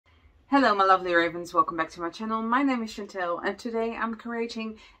Hello my lovely ravens, welcome back to my channel. My name is Chantel and today I'm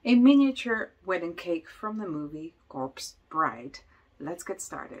creating a miniature wedding cake from the movie Corpse Bride. Let's get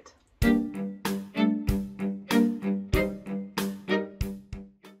started.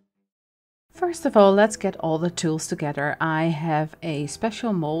 First of all, let's get all the tools together. I have a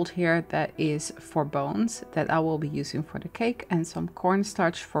special mold here that is for bones that I will be using for the cake, and some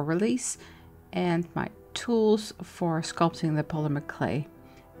cornstarch for release, and my tools for sculpting the polymer clay,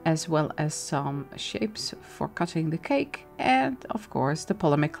 as well as some shapes for cutting the cake, and of course the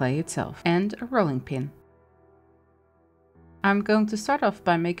polymer clay itself, and a rolling pin. I'm going to start off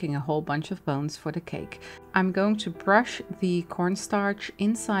by making a whole bunch of bones for the cake. I'm going to brush the cornstarch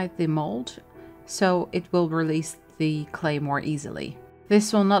inside the mold so it will release the clay more easily.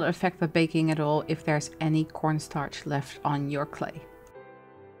 This will not affect the baking at all if there's any cornstarch left on your clay.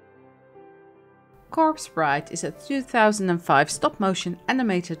 Corpse Bride is a 2005 stop-motion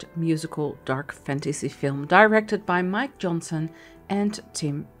animated musical dark fantasy film directed by Mike Johnson and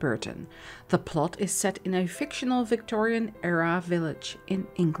Tim Burton. The plot is set in a fictional Victorian-era village in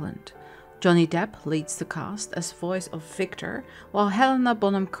England. Johnny Depp leads the cast as voice of Victor, while Helena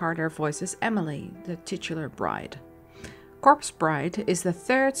Bonham Carter voices Emily, the titular bride. Corpse Bride is the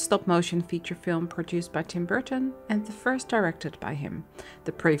third stop-motion feature film produced by Tim Burton and the first directed by him.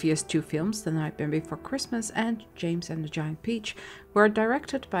 The previous two films, The Nightmare Before Christmas and James and the Giant Peach, were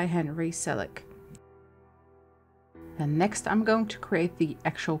directed by Henry Selick. Then next I'm going to create the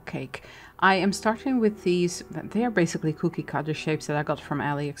actual cake. I am starting with these, they are basically cookie cutter shapes that I got from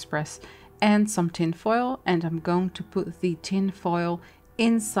AliExpress, and some tin foil, and I'm going to put the tin foil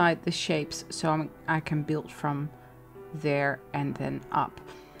inside the shapes so I can build from there and then up.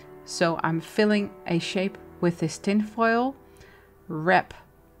 So I'm filling a shape with this tin foil, wrap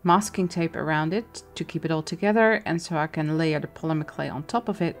masking tape around it to keep it all together, and so I can layer the polymer clay on top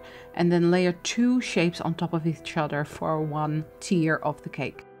of it, and then layer two shapes on top of each other for one tier of the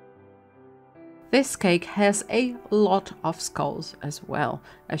cake. This cake has a lot of skulls as well,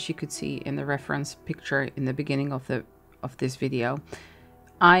 as you could see in the reference picture in the beginning of this video.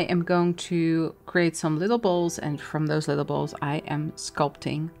 I am going to create some little balls, and from those little balls I am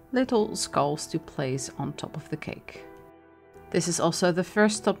sculpting little skulls to place on top of the cake. This is also the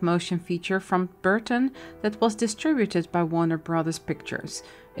first stop-motion feature from Burton that was distributed by Warner Brothers Pictures.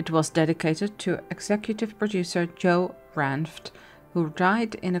 It was dedicated to executive producer Joe Ranft, who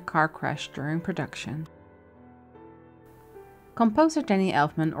died in a car crash during production. Composer Danny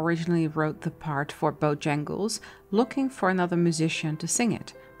Elfman originally wrote the part for Bojangles, looking for another musician to sing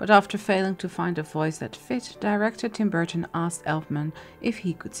it, but after failing to find a voice that fit, director Tim Burton asked Elfman if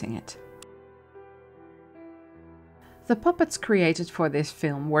he could sing it. The puppets created for this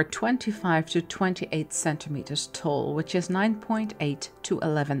film were 25 to 28 centimeters tall, which is 9.8 to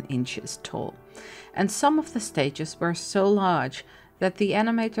 11 inches tall, and some of the stages were so large that the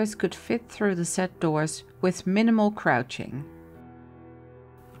animators could fit through the set doors with minimal crouching.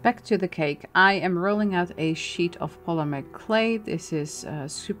 Back to the cake, I am rolling out a sheet of polymer clay. This is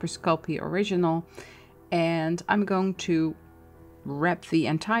Super Sculpey Original, and I'm going to wrap the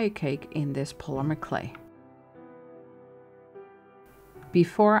entire cake in this polymer clay.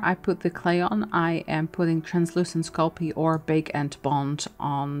 Before I put the clay on, I am putting translucent Sculpey or Bake and Bond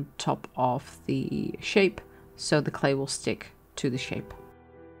on top of the shape, so the clay will stick to the shape.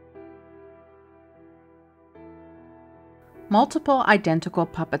 Multiple identical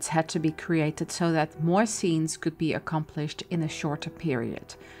puppets had to be created so that more scenes could be accomplished in a shorter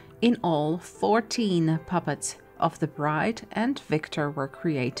period. In all, 14 puppets of the bride and Victor were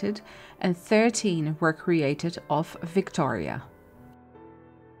created, and 13 were created of Victoria.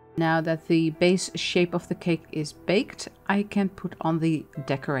 Now that the base shape of the cake is baked, I can put on the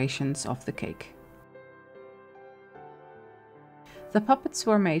decorations of the cake. The puppets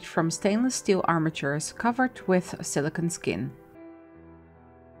were made from stainless steel armatures covered with silicone skin.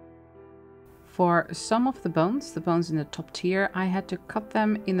 For some of the bones in the top tier, I had to cut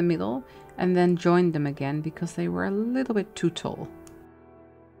them in the middle and then join them again because they were a little bit too tall.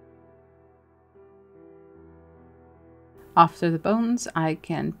 After the bones, I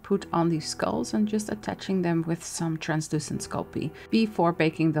can put on these skulls and just attaching them with some translucent Sculpey before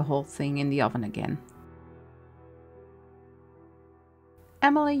baking the whole thing in the oven again.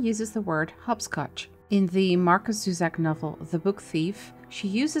 Emily uses the word hopscotch. In the Marcus Zusak novel The Book Thief, she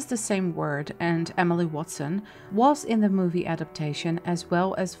uses the same word, and Emily Watson was in the movie adaptation as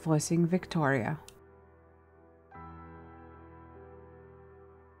well as voicing Victoria.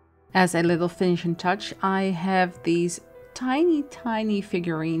 As a little finishing touch, I have these tiny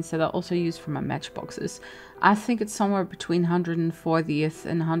figurines that I also use for my matchboxes. I think it's somewhere between 140th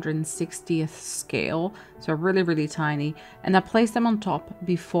and 160th scale, so really tiny. And I placed them on top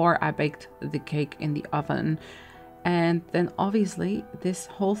before I baked the cake in the oven. And then obviously this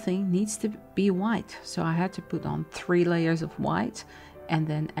whole thing needs to be white, so I had to put on 3 layers of white and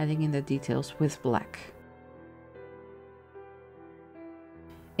then adding in the details with black.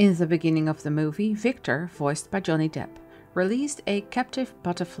 In the beginning of the movie, Victor, voiced by Johnny Depp, released a captive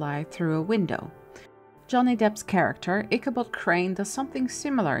butterfly through a window. Johnny Depp's character, Ichabod Crane, does something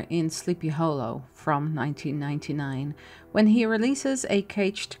similar in Sleepy Hollow from 1999, when he releases a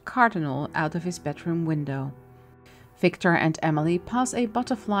caged cardinal out of his bedroom window. Victor and Emily pass a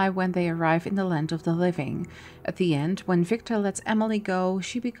butterfly when they arrive in the land of the living. At the end, when Victor lets Emily go,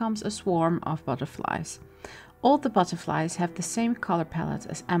 she becomes a swarm of butterflies. All the butterflies have the same color palette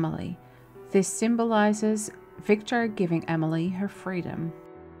as Emily. This symbolizes Victor giving Emily her freedom.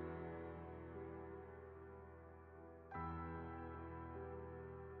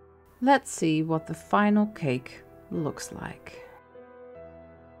 Let's see what the final cake looks like.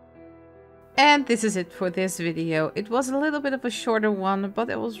 And this is it for this video. It was a little bit of a shorter one, but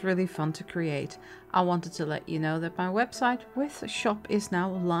it was really fun to create. I wanted to let you know that my website with shop is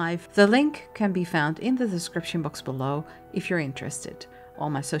now live. The link can be found in the description box below if you're interested. All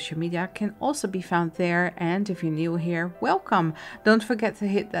my social media can also be found there, and if you're new here, welcome! Don't forget to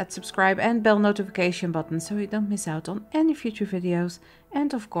hit that subscribe and bell notification button so you don't miss out on any future videos,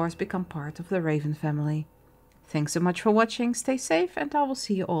 and of course become part of the Raven family. Thanks so much for watching, stay safe, and I will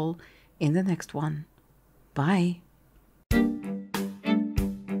see you all in the next one. Bye!